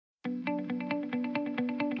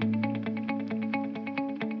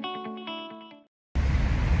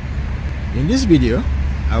In this video,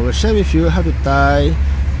 I will share with you how to tie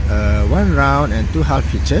one round and two half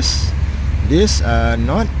hitches. This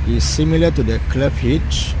knot is similar to the clove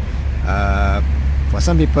hitch. For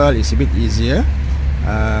some people, it's a bit easier.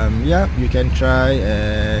 Yeah, you can try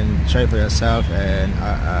for yourself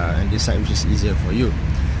and decide which is easier for you.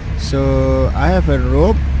 So I have a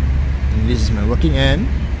rope. This is my working end.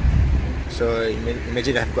 So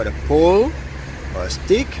imagine I've got a pole or a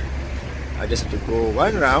stick. I just have to go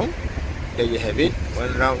one round. There you have it, one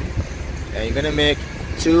round, and you're gonna make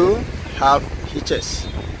two half hitches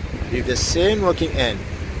with the same working end.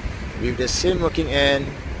 With the same working end,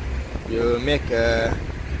 you make a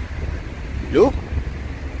loop.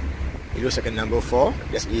 It looks like a number 4.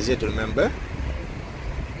 That's easier to remember.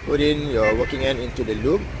 Put in your working end into the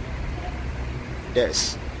loop. That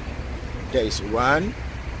is one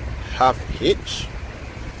half hitch.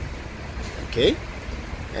 Okay,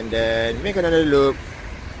 and then make another loop,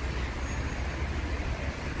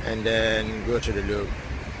 and then go to the loop.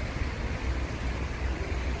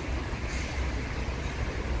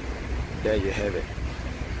 There you have it.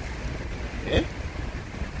 Okay,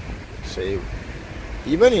 so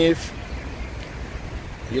even if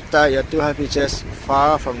you tie your two half hitches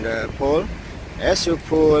far from the pole, as you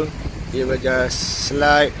pull, it will just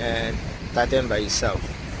slide and tighten by itself.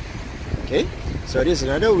 Okay, so this is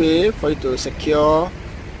another way for you to secure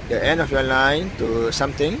the end of your line to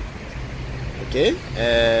something. Okay,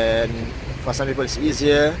 and for some people it's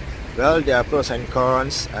easier. Well, there are pros and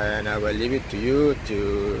cons, and I will leave it to you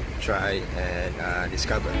to try and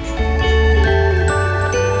discover.